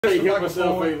Let's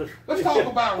talk about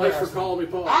wrestling. Thanks for calling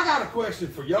me, Paul. I got a question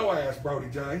for your ass, Brody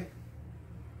J.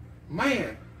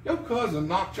 Man, your cousin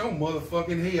knocked your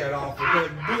motherfucking head off with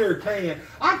that beer can.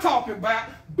 I'm talking about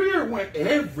beer went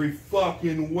every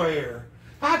fucking where.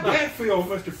 How'd that feel,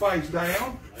 Mr. Face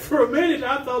Down? For a minute,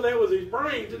 I thought that was his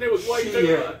brains, and it was way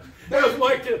too much. That was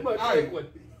way too much liquid.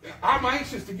 I'm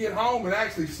anxious to get home and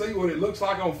actually see what it looks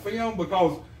like on film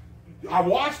because I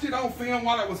watched it on film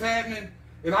while it was happening,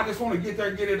 and I just want to get there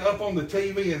and get it up on the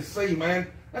TV and see, man.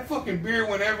 That fucking beer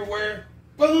went everywhere.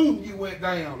 Boom, you went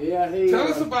down. Yeah, Tell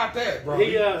us about that, bro.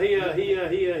 He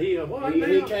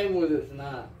came with it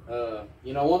tonight.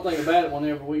 You know, one thing about it,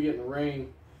 whenever we get in the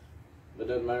ring, it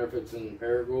doesn't matter if it's in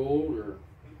Paragould or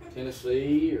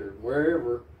Tennessee or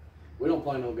wherever, we don't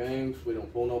play no games. We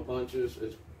don't pull no punches.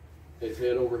 It's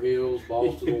head over heels,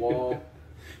 balls to the wall.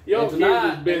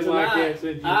 Tonight,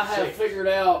 I have figured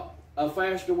out a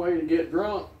faster way to get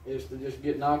drunk is to just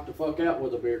get knocked the fuck out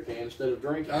with a beer can instead of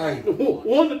drinking. Hey.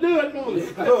 One to do it, one.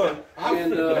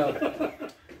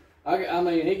 And I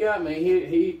mean, he got me.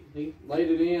 He laid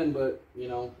it in, but you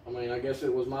know, I mean, I guess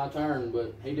it was my turn,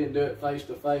 but he didn't do it face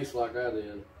to face like I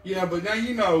did. Yeah, but now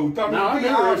you know.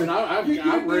 After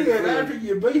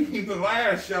you beat him the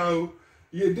last show.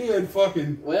 You did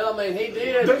fucking. Well, I mean, he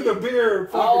did. Do the beer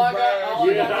fucking all I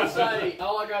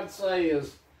got to say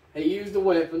is he used a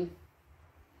weapon,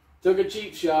 took a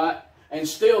cheap shot, and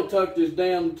still tucked his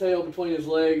damn tail between his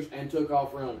legs and took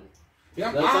off running.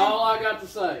 Yeah, that's all I got to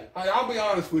say. Hey, I'll be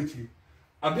honest with you.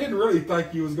 I didn't really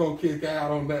think you was gonna kick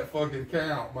out on that fucking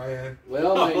count, man.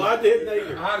 Well, I didn't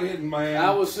either. I didn't, man.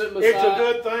 I was sitting beside. It's a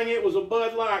good thing it was a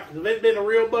Bud Light. If it'd been a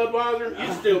real Budweiser,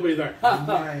 you'd still be there.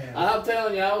 Man. I'm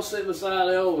telling you, I was sitting beside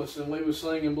Elvis and we was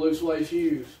singing Blue Suede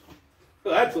Shoes.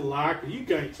 That's a lie, 'cause you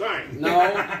can't sing. No,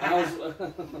 I was.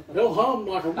 He'll hum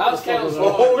like a motherfucker. I was counting.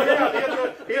 Oh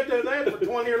yeah, he'll do that for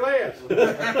 20 or less.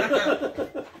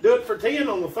 Do it for 10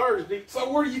 on the Thursday.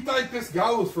 So where do you think this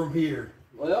goes from here?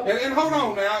 Well, and hold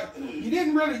on now, you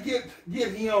didn't really get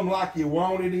him like you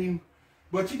wanted him,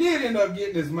 but you did end up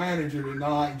getting his manager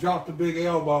tonight. Dropped a big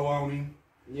elbow on him.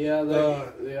 Yeah,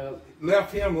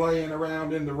 left him laying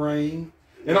around in the ring,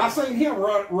 and I seen him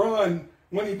run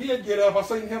when he did get up. I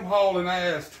seen him hauling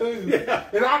ass too. Yeah.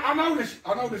 And I noticed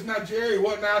now Jerry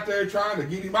wasn't out there trying to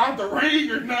get him out the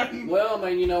ring or nothing. Well, I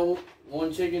mean, you know,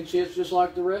 one chicken shit's just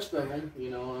like the rest of them.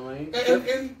 You know what I mean?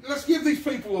 And let's give these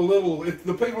people a little. If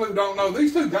the people who don't know,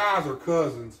 these two guys are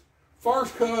cousins,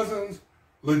 first cousins,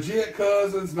 legit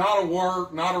cousins, not a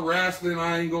work, not a wrestling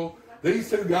angle. These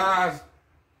two guys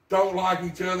don't like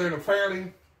each other, and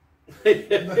apparently.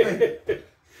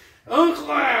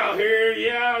 Uncle Al here,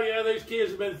 yeah, these kids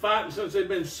have been fighting since they've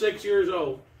been 6 years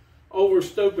old over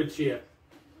stupid shit.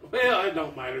 Well, it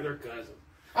don't matter, they're cousins.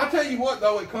 I tell you what,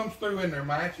 though, it comes through in their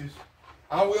matches.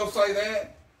 I will say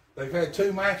that. They've had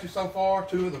 2 matches so far,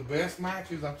 2 of the best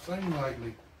matches I've seen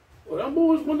lately. Well, them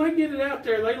boys, when they get it out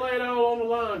there, they lay it all on the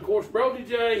line. Of course, Brody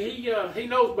J, he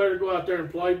knows better to go out there and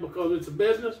play because it's a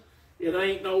business. It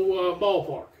ain't no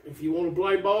ballpark. If you want to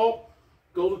play ball,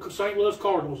 go to St. Louis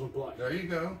Cardinals and play. There you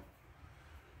go.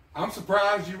 I'm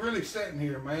surprised you're really sitting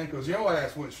here, man, because your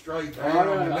ass went straight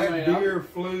down, and that beer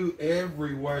flew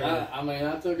everywhere. I mean,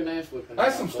 I took an ass whipping.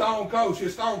 That's some Stone Cold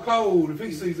shit. Stone Cold, if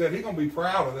he sees that, he's going to be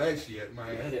proud of that shit,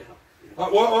 man. Yeah.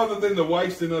 Well, other than the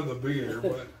wasting of the beer.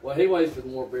 But. Well, he wasted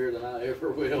more beer than I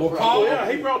ever will. Well, Paul,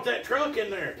 yeah, he brought that truck in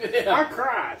there. Yeah. I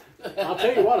cried. I'll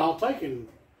tell you what, I'll take him,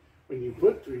 when you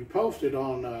post it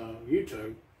on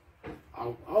YouTube,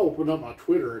 I'll open up my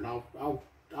Twitter and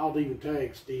I'll even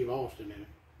tag Steve Austin in it.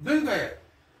 Do that.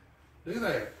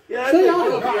 Yeah,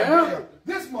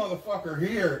 this motherfucker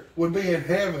here would be in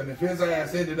heaven if his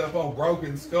ass ended up on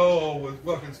Broken Skull with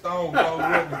fucking Stone Cold.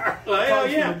 Well,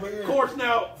 yeah. Of course,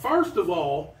 now, first of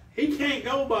all, he can't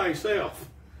go by himself.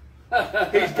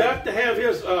 He's got to have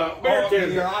his beer tender.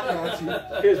 Yeah, I got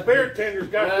you. His beer tender's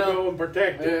got to go and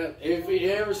protect him. If you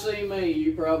ever see me,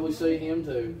 you probably see him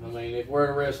too. I mean, if we're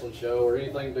at a wrestling show or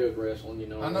anything to do with wrestling, you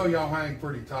know. I know y'all hang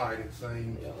pretty tight, it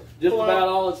seems. Yeah, just about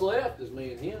all that's left is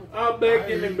me and him. I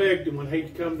begged him when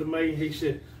he'd come to me. He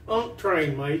said, "Unc,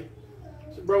 train me."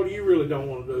 I said, "Brody, you really don't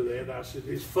want to do that." I said,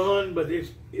 "It's fun, but it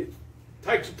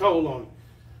takes a toll on you."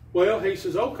 Well, he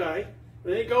says, "Okay."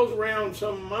 Then he goes around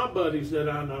some of my buddies that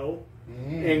I know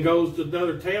and goes to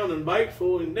another town in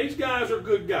Batesville, and these guys are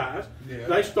good guys. Yeah.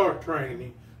 They start training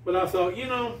him. But I thought, you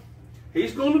know,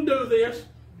 he's going to do this,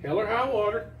 hell or high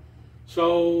water.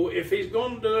 So if he's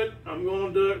going to do it, I'm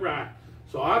going to do it right.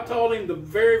 So I taught him the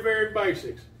very, very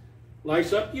basics.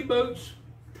 Lace up your boots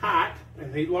tight,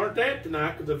 and he learned that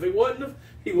tonight, because if he wouldn't have,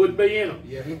 he wouldn't be in them.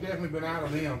 Yeah, he's definitely been out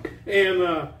of them.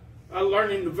 And I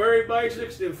learned him the very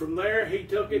basics, and from there he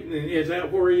took it and is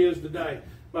out where he is today.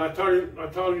 But I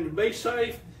taught him to be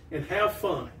safe and have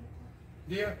fun.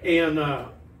 Yeah. And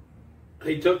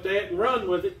he took that and run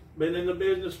with it. Been in the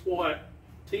business, what,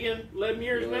 10, 11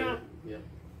 years 11, now? Yeah.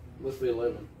 Must be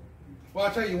 11. Well,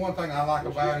 I'll tell you one thing I like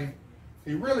about him.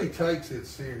 He really takes it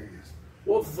serious.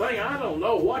 Well, the thing, I don't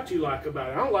know what you like about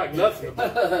it. I don't like nothing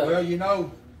about it. Well, you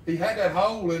know, he had that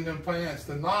hole in them pants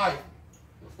tonight.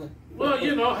 Well,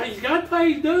 you know, he's got to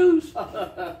pay his dues.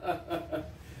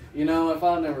 You know, if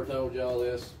I never told y'all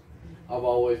this, I've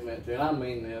always meant to, and I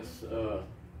mean this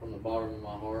from the bottom of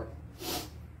my heart.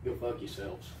 Go fuck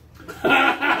yourselves.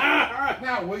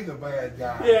 Now we the bad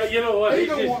guys. Yeah, you know what?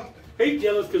 He's He's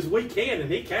jealous because we can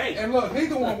and he can't. And look, he's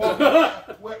the one walking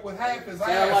around with half his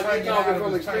ass like hanging you're out talking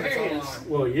of his from pants experience. on.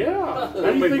 Well, yeah. How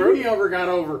do you think we ever got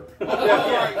over? All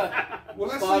right. Well,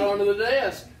 let's Spot see. onto the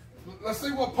desk. Let's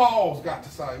see what Paul's got to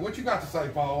say. What you got to say,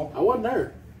 Paul? I wasn't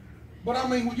there. But I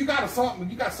mean, you got something.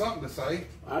 You got something to say.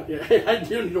 I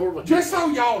didn't normally. Just so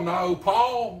y'all know,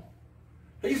 Paul,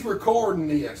 he's recording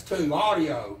this too,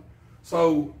 audio.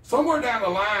 So somewhere down the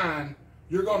line,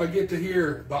 you're going to get to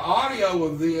hear the audio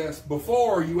of this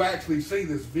before you actually see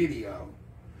this video.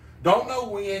 Don't know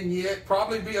when yet.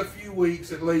 Probably be a few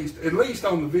weeks at least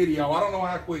on the video. I don't know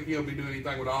how quick he'll be doing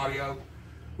anything with audio.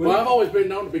 Well, I've always been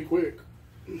known to be quick.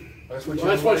 That's what,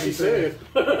 That's what she said.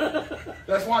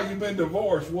 That's why you've been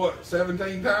divorced, what,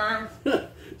 17 times?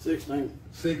 16.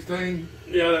 16?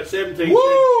 Yeah, that 17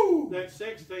 Woo! said,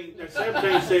 that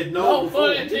 17 said no. No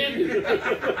pun intended.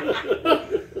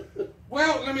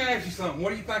 Well, let me ask you something. What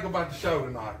do you think about the show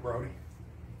tonight, Brody?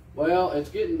 Well, it's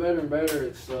getting better and better.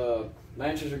 It's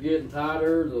matches are getting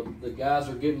tighter. The guys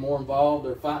are getting more involved.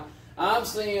 They're fine. I'm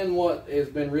seeing what has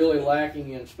been really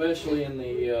lacking, and especially in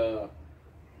the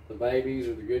babies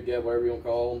or the good guy, whatever you want to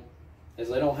call them, is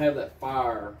they don't have that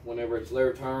fire whenever it's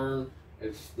their turn.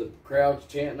 It's the crowd's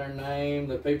chanting their name.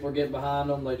 The people are getting behind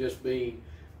them. They just be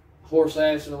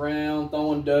horse-assing around,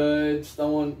 throwing duds,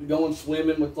 going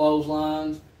swimming with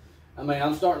clotheslines. I mean,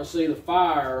 I'm starting to see the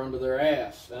fire under their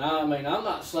ass. And I mean, I'm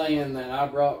not saying that I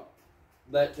brought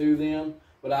that to them,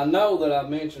 but I know that I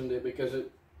mentioned it because at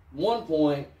one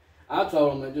point I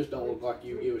told them they just don't look like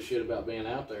you give a shit about being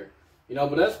out there. You know,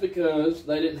 but that's because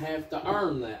they didn't have to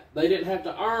earn that. They didn't have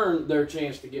to earn their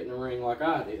chance to get in the ring like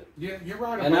I did. Yeah, you're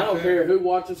right about And I don't that. care who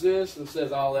watches this and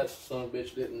says, oh, that son of a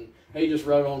bitch didn't, he just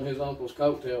rode on his uncle's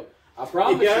coattail. I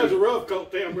promise Yeah, it was a you, rough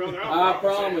coattail, brother. I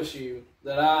promise you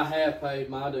that I have paid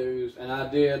my dues, and I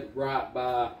did right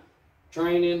by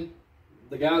training,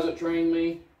 the guys that trained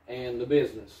me, and the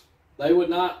business. They would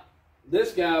not,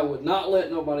 this guy would not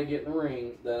let nobody get in the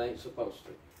ring that ain't supposed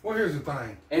to. Well, here's the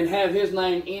thing. And have his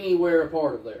name anywhere a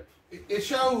part of theirs. It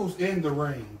shows in the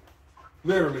ring.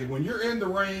 Literally, when you're in the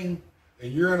ring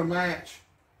and you're in a match,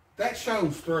 that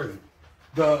shows through.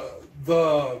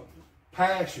 The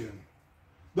passion,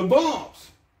 the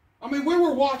bumps. I mean, we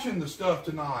were watching the stuff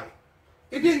tonight.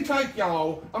 It didn't take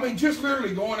y'all, I mean, just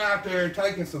literally going out there and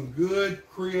taking some good,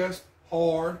 crisp,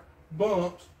 hard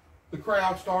bumps, the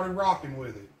crowd started rocking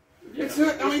with it. Yeah, It's,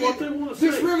 that's what they want to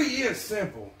this see. really is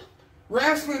simple.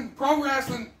 Wrestling, pro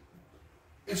wrestling,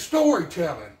 is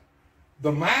storytelling.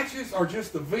 The matches are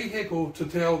just the vehicle to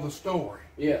tell the story.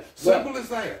 Yes. Simple as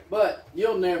that. But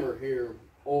you'll never hear,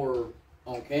 or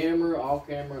on camera, off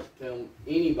camera, tell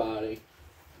anybody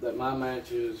that my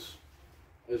match is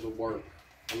a work.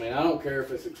 I mean, I don't care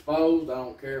if it's exposed. I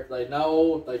don't care if they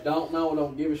know. If they don't know, I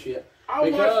don't give a shit. I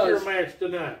watched your match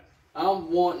tonight.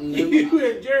 I'm wanting them. You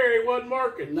and Jerry wasn't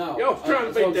working. No. Y'all was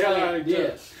trying to beat the hell out of each other.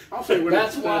 Yes. I'll say when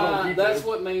That's it's not on why. YouTube. That's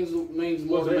what means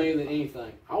more to me than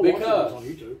anything. I'll watch it Because on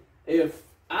YouTube. if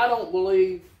I don't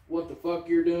believe what the fuck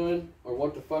you're doing, or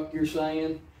what the fuck you're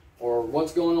saying, or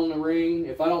what's going on in the ring,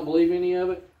 if I don't believe any of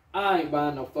it, I ain't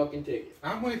buying no fucking ticket.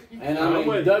 I'm with you. And I mean,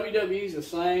 WWE's the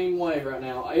same way right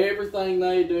now. Everything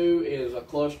they do is a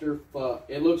cluster fuck.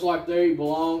 It looks like they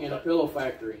belong in a pillow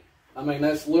factory. I mean,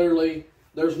 that's literally,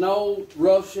 there's no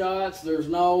rough shots. There's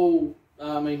no,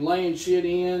 laying shit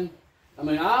in. I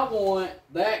mean, I want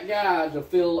that guy to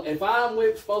feel, if I'm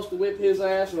supposed to whip his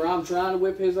ass, or I'm trying to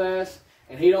whip his ass,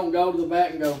 and he don't go to the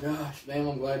back and go, gosh, damn,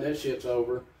 I'm glad that shit's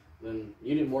over, then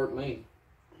you didn't work me.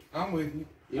 I'm with you.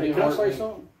 You Hey, didn't can I work say me.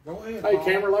 something? Go ahead. Hey, Paul.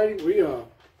 camera lady,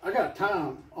 I got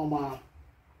time on my.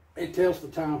 It tells the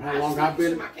time how long I've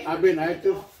been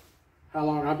active, how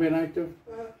long I've been active.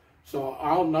 So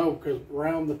I'll know because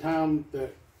around the time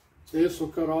that this will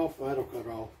cut off, that'll cut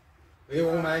off. It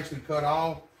won't actually cut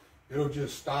off. It'll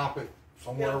just stop it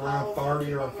somewhere around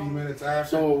 30 or a few minutes after.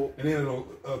 So and then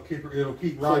it'll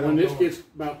keep right So when on this going. gets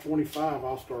about 25,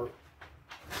 I'll start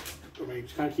I mean,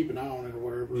 just kind of keep an eye on it or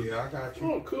whatever. Yeah, I got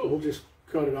you. Oh, cool. We'll just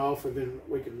cut it off, and then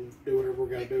we can do whatever we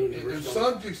got to do. And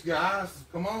subjects, guys,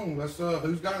 come on. Let's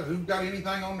who's got anything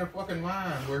on their fucking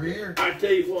mind? We're here. I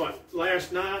tell you what,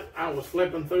 last night I was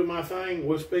flipping through my thing.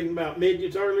 Was speaking about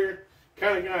midgets earlier.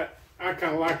 I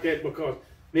kind of like that because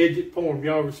midget porn.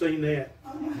 Y'all ever seen that?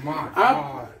 My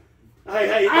God.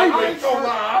 Hey, I ain't gonna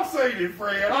lie, I've seen it,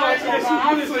 Fred.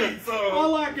 I've seen some. I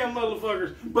like them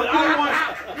motherfuckers, but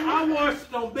I watched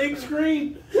it on big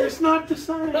screen. It's not the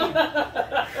same.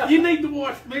 You need to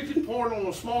watch midget porn on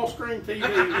a small screen TV,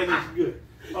 and it's good.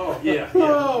 Oh yeah.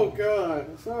 Oh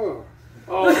God. So.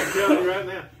 Oh, I'm telling you right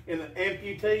now. And the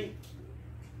amputee.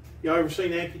 Y'all ever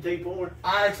seen amputee porn?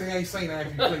 I actually ain't seen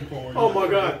amputee porn. Oh my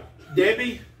God,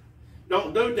 Debbie,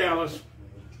 don't do Dallas.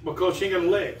 Because she ain't got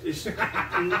legs. It's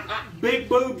big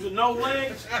boobs and no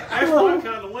legs. That's my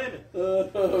kind of women.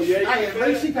 Hey, at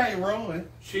least she can't run.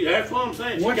 That's what I'm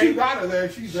saying. Once you got her there,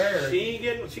 she's there. She ain't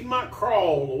getting. She might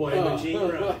crawl away, but she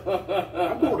ain't running.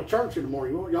 I'm going to church in the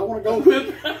morning. Y'all want to go with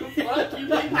me? Fuck, you need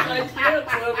to take that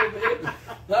a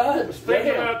little bit. Speaking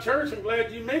about church, I'm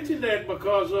glad you mentioned that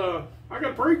because I got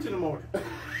to preach in the morning.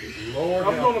 Lord,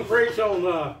 I'm going to preach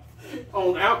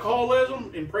on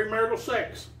alcoholism and premarital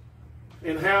sex.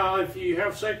 And how if you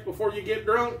have sex before you get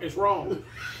drunk, it's wrong.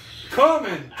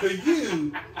 coming to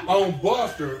you on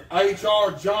Buster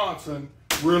H.R. Johnson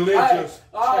Religious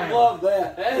I Channel. love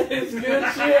that. That is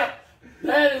good shit.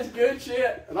 That is good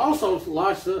shit. And also,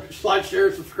 like,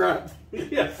 share, subscribe.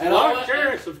 Yes. And Like,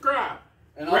 share, and subscribe.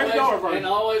 And Randy Garver.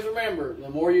 always remember, the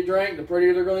more you drink, the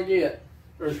prettier they're going to get.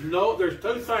 There's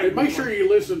two things. And make sure you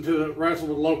listen to the Wrestle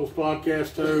with Locals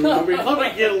podcast too. I mean, let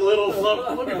me get a little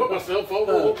something. Let me put myself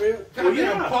over a little bit.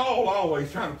 Goddamn Paul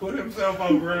always trying to put himself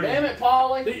over. Damn it,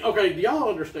 Paulie. Okay, do y'all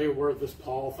understand where this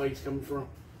Paul thing's coming from?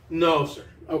 No, sir.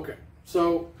 Okay,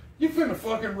 so You finna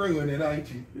fucking ruin it, ain't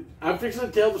you? I'm fixing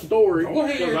to tell the story. Go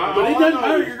ahead. But it doesn't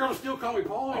matter. You're going to still call me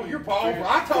Paul. Oh, you're Paul.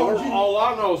 I told you. All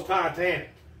I know is Titanic.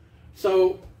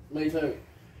 So, Me too.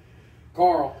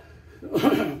 Carl.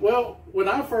 well, when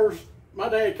I first, my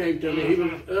dad came to me.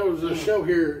 There was a show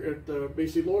here at the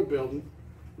BC Lloyd Building,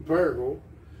 in Paragould,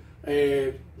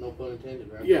 and No pun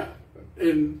intended, right? yeah,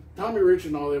 and Tommy Rich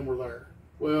and all them were there.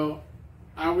 Well,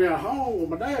 I got home. Well,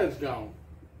 my dad's gone.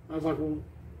 I was like, well,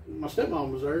 my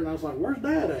stepmom was there, and I was like, where's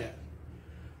Dad at?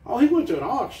 Oh, he went to an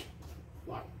auction.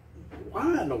 Like,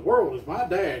 why in the world is my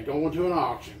dad going to an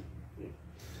auction?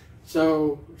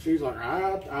 So she's like,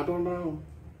 I don't know.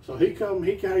 So he came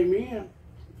in.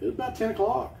 It was about 10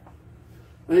 o'clock.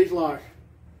 And he's like,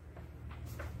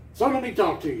 son, I need to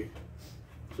talk to you.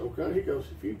 So okay, he goes,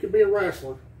 if you could be a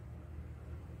wrestler,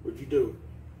 would you do it?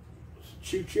 I said,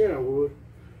 shoot, yeah, I would.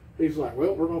 He's like,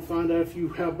 well, we're going to find out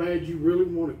how bad you really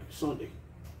want it Sunday.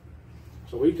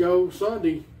 So we go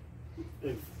Sunday,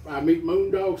 and I meet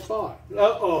Moondog Spot.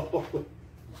 Uh-oh.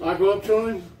 So I go up to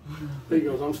him. He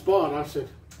goes, I'm Spot. I said,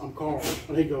 I'm Carl.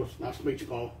 And he goes, nice to meet you,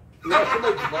 Paul. Nice to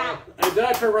meet you, Paul. And then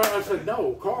I turned around and I said,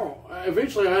 no, Carl.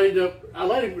 Eventually I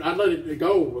let it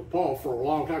go with Paul for a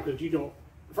long time because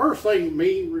first thing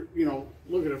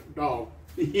looking at the dog.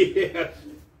 Yeah.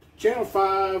 Channel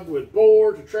 5 with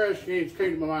boards and trash cans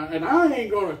came to my mind. And I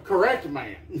ain't going to correct a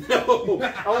man. No.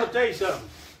 I want to tell you something.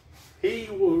 He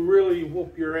will really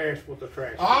whoop your ass with the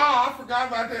trash. I forgot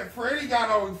about that. Freddie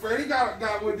got with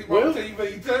him on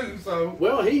TV too. So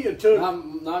Well, he had took,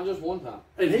 Not just one time.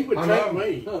 and he would I take know.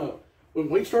 me. When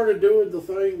we started doing the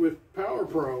thing with Power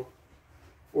Pro,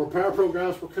 where Power Pro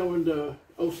guys were coming to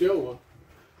Osceola,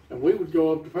 and we would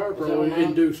go up to Power Pro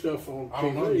and do stuff on I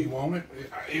don't know. Do TV. you want it?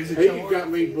 Is it He yours? got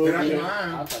me booked. It ain't at-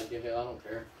 mine. I'll take it. Hell, I don't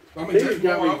care. I mean, He there's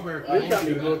got more me, out there. he got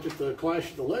me booked at the Clash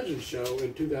of the Legends show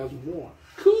in 2001.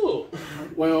 Cool.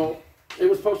 Well, it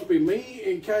was supposed to be me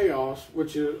and Chaos,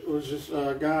 which was this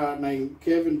guy named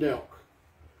Kevin Delk.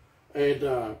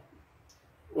 And,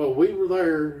 we were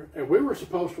there, and we were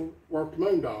supposed to work the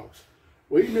Moondogs.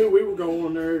 We knew we were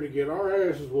going there to get our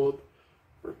asses whooped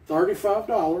for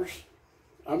 $35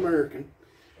 American.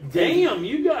 Damn,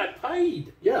 you got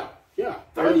paid. Yeah.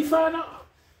 $35.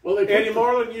 Well, they Eddie put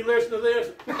Marlin, you listen to this?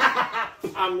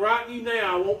 I'm writing you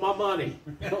now. I want my money.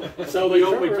 so They they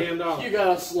owe me turned, $10. You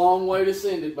got a long way to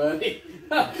send it, buddy.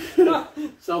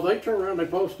 so they turned around. They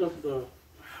posted up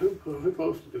who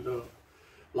posted it up?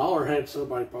 Lawler had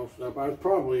somebody posted up. I was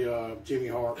probably Jimmy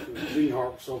Hart. Jimmy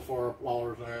Hart was so far up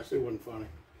Lawler's ass, it wasn't funny.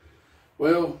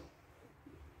 Well,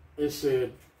 it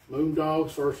said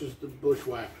Moondogs versus the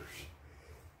Bushwhackers.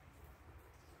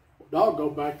 Dog go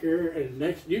back there, and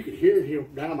next you could hear him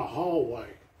down the hallway.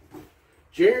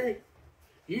 Jerry,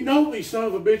 you know these son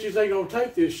of a bitches ain't gonna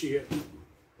take this shit.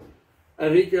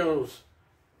 And he goes,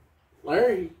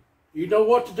 Larry, you know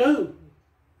what to do?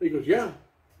 He goes, yeah,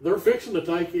 they're fixing to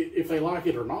take it if they like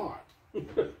it or not.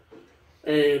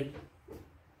 And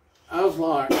I was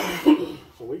like,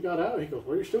 so we got out. He goes,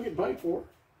 well, you're still getting paid for it.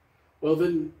 Well,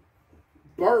 then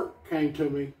Bert came to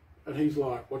me, and he's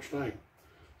like, what's your name?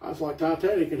 I was like,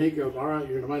 Titanic, and he goes, all right,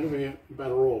 you're in the main event, you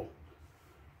better roll.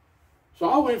 So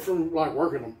I went from like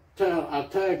working a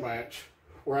tag match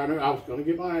where I knew I was going to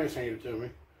get my ass handed to me.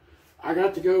 I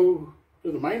got to go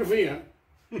to the main event.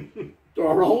 The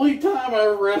only time I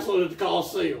ever wrestled at the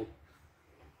Coliseum.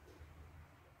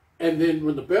 And then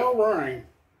when the bell rang,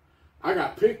 I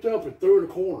got picked up and threw in a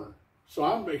corner. So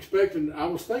I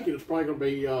was thinking it's probably going to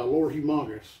be Lord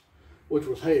Humongous, which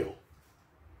was Hell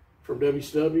from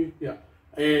WCW. Yeah.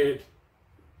 And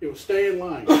it was Stan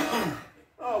Lane.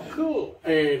 Oh, cool.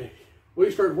 And we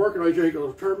started working on each other. He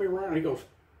goes, turn me around. He goes,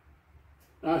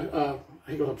 I'm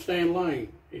Stan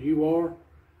Lane, and you are?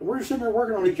 And we're just sitting there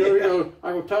working on each other. He goes,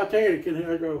 I go, Titanic, and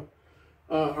I go,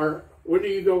 or when do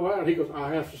you go out? He goes,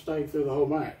 I have to stay through the whole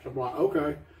match. I'm like,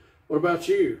 okay. What about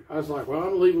you? I was like, well,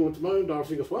 I'm leaving with the Moondogs.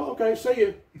 He goes, well, okay, see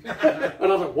you. And I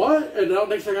was like, what? And the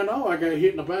next thing I know, I got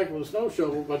hit in the back with a snow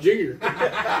shovel by Junior.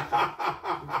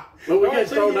 But we got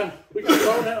thrown out.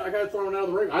 I got thrown out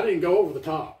of the ring. I didn't go over the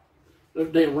top. The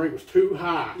damn ring was too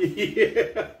high.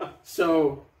 Yeah.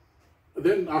 So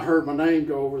then I heard my name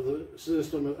go over the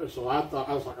system. So I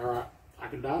was like, all right, I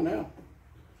can die now.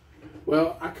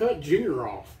 Well, I cut Junior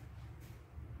off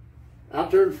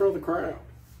out there in front of the crowd.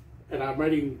 And I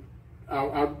made him,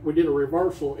 we did a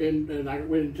reversal and I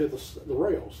went into the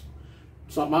rails.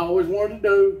 Something I always wanted to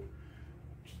do.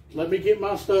 Let me get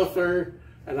my stuff there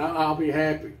and I'll be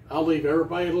happy. I'll leave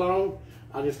everybody alone.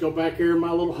 I'll just go back here in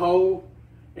my little hole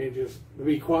and just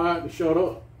be quiet and shut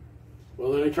up.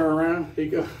 Well, then they turn around, he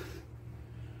goes,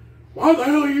 why the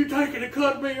hell are you taking to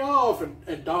cut me off?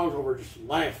 And dogs over just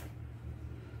laughing.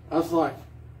 I was like,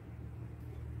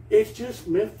 it's just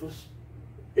Memphis.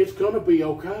 It's going to be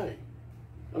okay.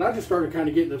 And I just started kind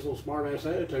of getting this little smart-ass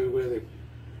attitude with him.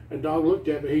 And Dog looked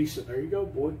at me. He said, there you go,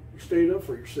 boy. You stayed up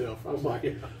for yourself. I was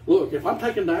like, look, if I'm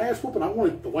taking the ass whooping, I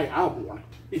want it the way I want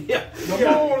it. Yeah. The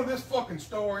moral of this fucking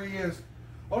story is,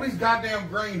 all these goddamn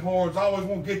greenhorns always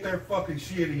want to get their fucking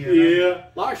shit in. Yeah.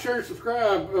 Like, share, and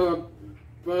subscribe,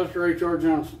 Buster H.R.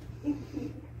 Johnson.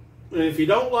 And if you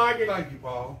don't like it, Thank you,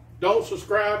 Paul. don't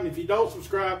subscribe. And if you don't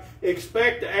subscribe,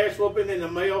 expect the ass whooping in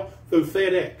the mail through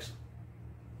FedEx.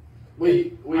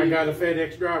 I got a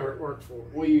FedEx driver that works for me.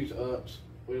 We use UPS.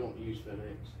 We don't use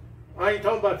FedEx. I ain't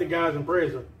talking about the guys in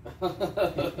prison. I'm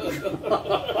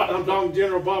talking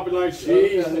general population.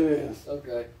 Jesus.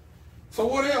 Okay. So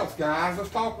what else, guys? Let's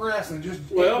talk wrestling. Just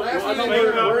Well, wrestling. I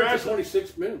We're about at the wrestling.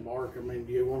 26-minute mark. I mean,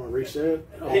 do you want to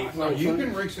reset? No, you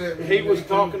can reset. He was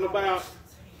talking about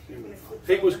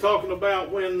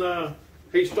when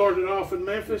he started off in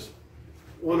Memphis.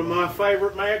 One of my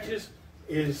favorite matches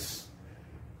is,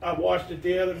 I watched it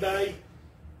the other day,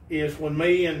 is when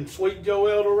me and Sweet Joe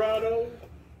Eldorado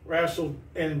wrestled,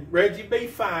 and Reggie B.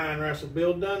 Fine wrestled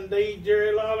Bill Dundee,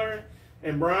 Jerry Lawler,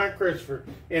 and Brian Christopher.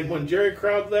 And when Jerry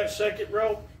crawled that second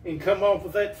rope and come off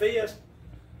with that fist,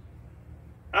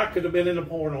 I could have been in a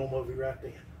porno movie right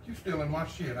then. You stealing my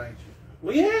shit, ain't you?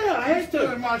 Well, yeah, I had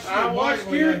Stealing to. my shit I watched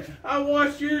blatantly, yours. ain't you? I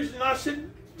watched yours, and I said,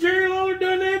 Jerry Lawler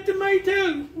done that to me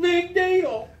too. Big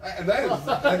deal.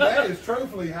 That is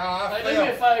truthfully how I Hey, do me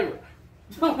a felt. favor.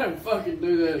 Don't ever fucking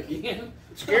do that again.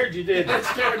 Scared you, did That it?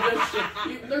 scared that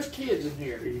shit. There's kids in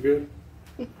here. Are you good?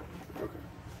 Okay.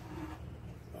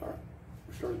 All right.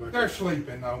 We started back They're up.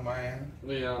 sleeping though, man.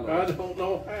 Yeah, I I know. don't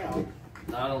know how.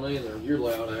 I don't either. You're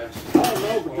loud ass. I don't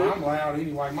know, but Well, I'm loud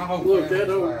anyway. My whole look, family's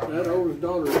that loud. oldest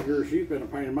daughter of yours, she's been a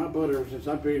pain in my butt ever since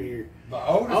I've been here. The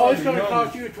oldest Oh, and it's the going to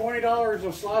cost youngest. you $20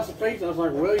 a slice of pizza. I was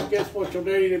like, well, guess what? Your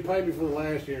daddy didn't pay me for the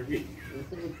last interview.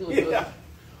 Yeah.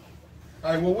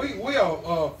 Hey, well, we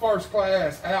are first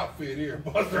class outfit here,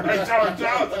 Buster H.R.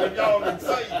 Johnson. If y'all can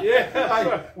see. Yeah.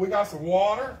 Hey, we got some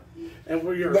water. And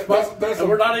we're, That's and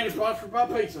we're not even sponsored by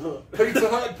Pizza Hut. Pizza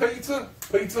Hut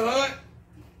Pizza Hut,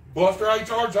 Buster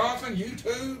H.R. Johnson,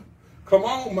 YouTube. Come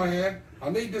on, man. I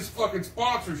need this fucking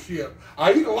sponsorship.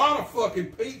 I eat a lot of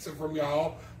fucking pizza from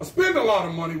y'all. I spend a lot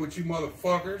of money with you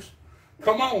motherfuckers.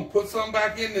 Come on, put something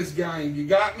back in this game. You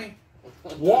got me?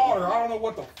 Water. I don't know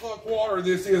what the fuck water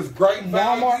this is. Great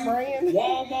value. Walmart brand?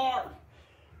 Walmart.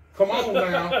 Come on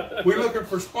now. We're looking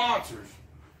for sponsors.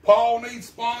 Paul needs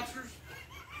sponsors.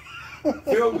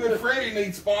 Feel Good Freddy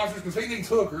needs sponsors because he needs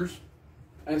hookers.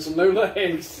 And some new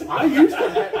legs. I used to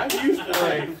have.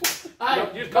 Hey, Hey,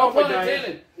 just no call me pun Dan.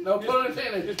 intended. No pun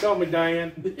intended. Just call me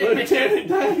Diane. Lieutenant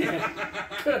Dan.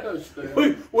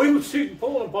 We was shooting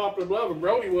pool in Poplar Bluff, and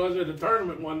Brody was at a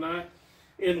tournament one night,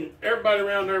 and everybody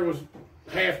around there was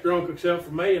half drunk except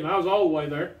for me, and I was all the way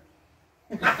there.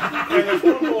 And this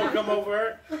one boy come over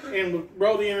there, and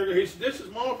Brody entered. He said, "This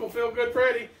is my Uncle Feel Good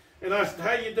Freddy." And I said,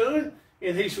 "How you doing?"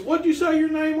 And he said, "What'd you say your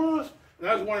name was?" And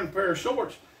I was wearing a pair of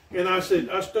shorts. And I said,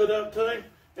 I stood up to him,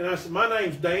 and I said, "My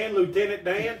name's Dan, Lieutenant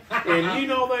Dan." And you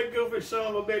know that goofy son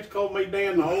of a bitch called me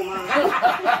Dan the whole night.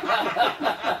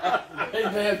 He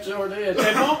damn sure did.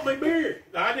 And bought me beer.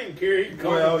 I didn't care. He could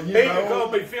call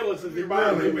me Phyllis if he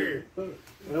bought me beer.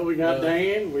 Well, we got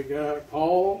Dan, we got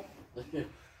Paul.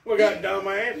 We got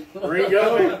dumbass,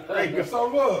 Ringo. So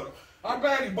look, I'm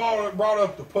glad he brought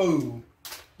up the pool.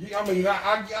 I mean,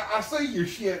 I see your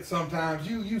shit sometimes.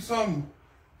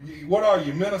 What are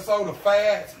you, Minnesota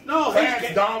Fats? No,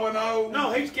 Fats Domino.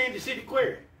 No, he's Kansas City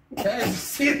Queer. Kansas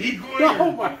City Queer.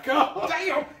 Oh my God!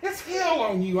 Damn, it's hell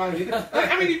on you, ain't it?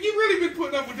 I mean, have you really been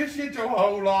putting up with this shit your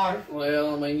whole life?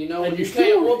 Well, I mean, you know, when And you you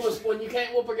can't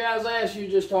whoop a guy's ass, you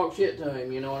just talk shit to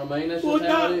him. You know what I mean? That's just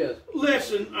how it is.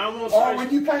 Listen, I'm gonna Or say. when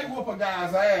you can't whoop a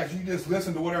guy's ass, you just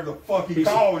listen to whatever the fuck he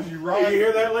calls you, right? You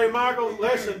hear that, Lee Michael?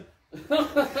 Listen.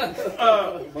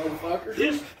 Motherfucker.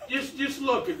 Just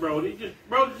look at Brody.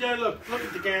 Brody J, look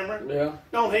at the camera. Yeah.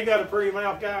 Don't he got a pretty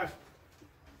mouth, guys?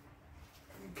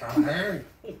 Kind of hairy.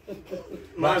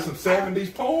 Like some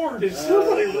 70s porn. Did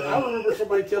somebody? I remember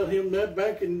somebody telling him that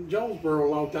back in Jonesboro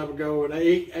a long time ago at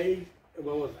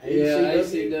what was it? Yeah,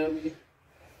 ACW? ACW.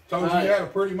 Told you had a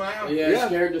pretty mouth? Yeah, it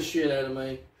scared the shit out of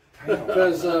me.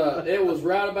 Because it was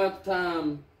right about the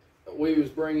time we was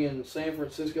bringing San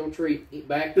Francisco Treat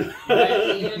back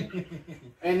in.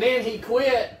 And then he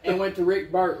quit and went to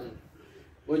Rick Burton.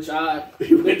 Which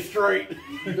He went straight.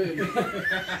 kind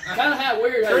of how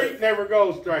weird. Treat never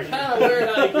goes straight. Kind of weird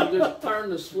how he can just turn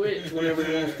the switch whenever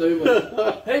he wants to.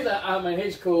 But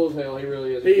he's cool as hell. He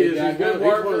really is. He is. He's a good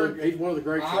worker. He's one of the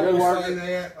great. I will say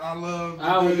that. I love the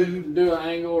I would dude. do an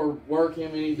angle or work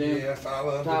him any damn Yes, I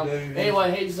love time. the dude.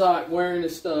 Anyway, he's like wearing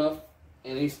his stuff,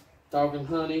 and he's talking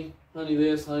honey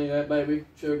this, honey that, baby,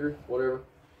 sugar, whatever.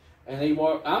 And he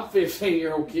walked. I'm a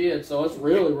 15-year-old kid, so it's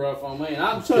really rough on me. And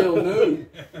I'm still new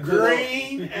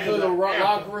Green to the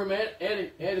locker room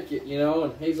etiquette, you know.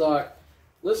 And he's like,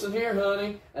 "Listen here,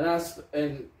 honey." And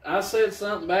I said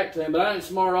something back to him, but I didn't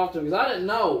smart off to him because I didn't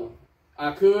know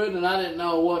I could, and I didn't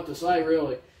know what to say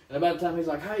really. And about the time he's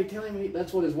like, "Hey, tell him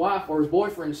that's what his wife or his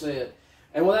boyfriend said."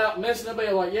 And without missing a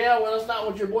beat, like, "Yeah, well, that's not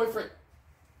what your boyfriend."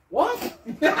 What?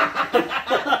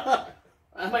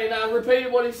 I mean, I repeated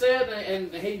what he said,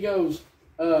 and he goes,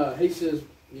 he says,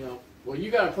 you know, "Well, you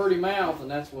got a pretty mouth,"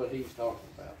 and that's what he's talking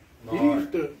about. You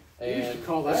used to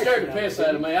call that. It scared the piss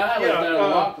out of me. I left out of the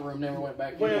locker room, never went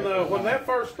back in. When that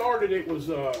first started, it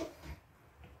was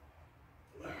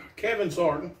Kevin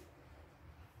Sarton,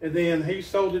 and then he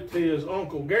sold it to his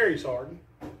uncle Gary Sarton,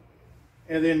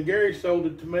 and then Gary sold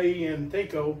it to me and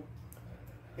Tico,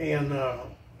 and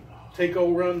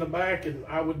Tico run the back, and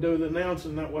I would do the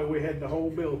announcing. That way, we had the whole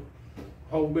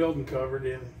building covered.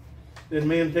 And then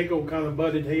me and Tico kind of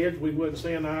butted heads. We wasn't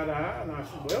seeing eye to eye, and I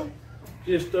said, "Well,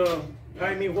 just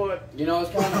pay me what." You know,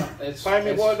 it's kind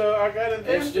of what I got in.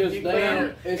 It's just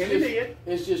damn. It's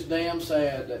It's just damn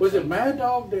sad. That Was it Mad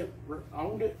Dog that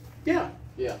owned it? Yeah.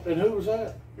 Yeah. And who was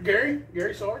that? Gary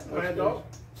Sarton, Mad Dog.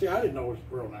 See, I didn't know his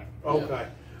real name. Okay.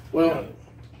 Well,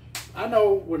 I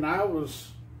know when I was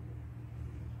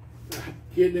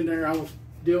getting in there, I was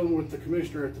dealing with the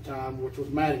commissioner at the time, which was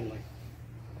Mattingly.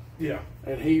 Yeah.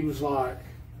 And he was like,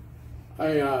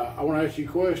 "Hey, I want to ask you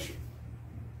a question."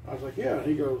 I was like, "Yeah." And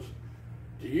he goes,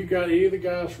 "Do you got any of the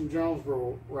guys from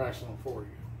Jonesboro wrestling for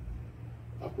you?"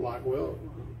 I'm like, "Well,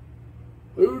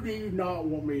 who do you not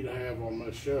want me to have on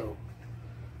this show?"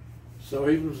 So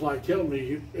he was like telling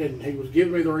me, and he was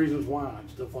giving me the reasons why and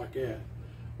stuff like that.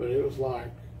 But it was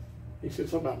like, he said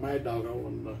something about Mad Dog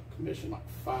owing the commission like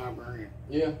 $5,000.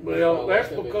 Yeah. Well, that's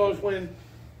because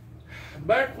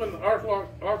back when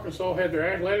Arkansas had their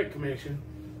athletic commission,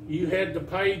 you had to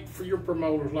pay for your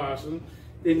promoter's license,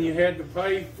 then you had to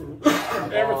pay for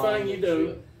everything you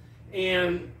do,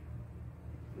 and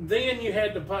then you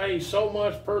had to pay so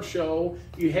much per show.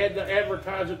 You had to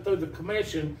advertise it through the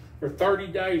commission for 30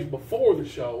 days before the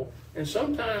show, and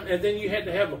then you had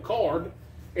to have a card,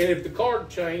 and if the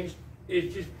card changed,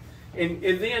 it just. And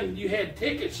then you had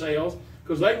ticket sales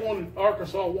because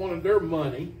Arkansas wanted their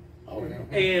money. Oh, yeah.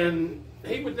 And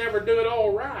he would never do it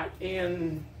all right.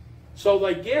 And so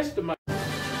they guesstimated